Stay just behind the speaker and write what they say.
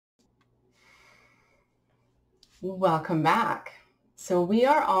Welcome back. So we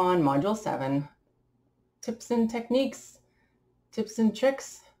are on Module 7, Tips and Techniques, Tips and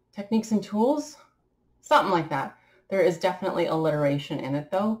Tricks, Techniques and Tools, something like that. There is definitely alliteration in it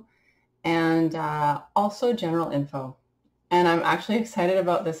though, and also general info. And I'm actually excited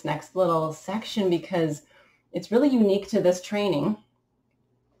about this next little section because it's really unique to this training.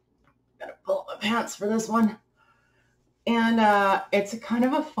 Gotta pull up my pants for this one. And it's kind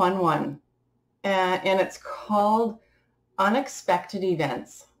of a fun one. And it's called unexpected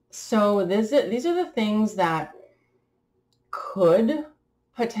events. So these are the things that could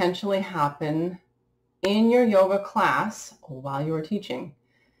potentially happen in your yoga class while you are teaching.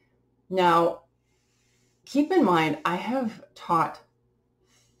 Now, keep in mind, I have taught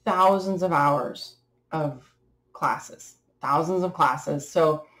thousands of hours of classes, thousands of classes.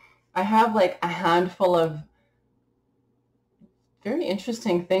 So I have like a handful of very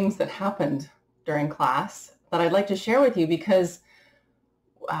interesting things that happened during class that I'd like to share with you because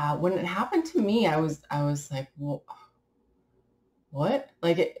when it happened to me, I was like, well, what?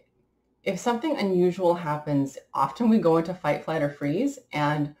 Like if something unusual happens, often we go into fight, flight, or freeze,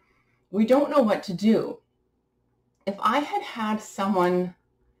 and we don't know what to do. If I had had someone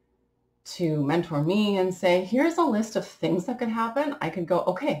to mentor me and say, here's a list of things that could happen, I could go,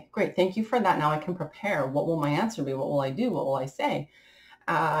 okay, great, thank you for that. Now I can prepare. What will my answer be? What will I do? What will I say?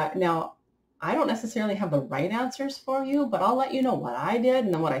 Now, I don't necessarily have the right answers for you, but I'll let you know what I did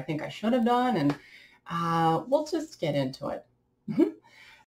and then what I think I should have done, and we'll just get into it.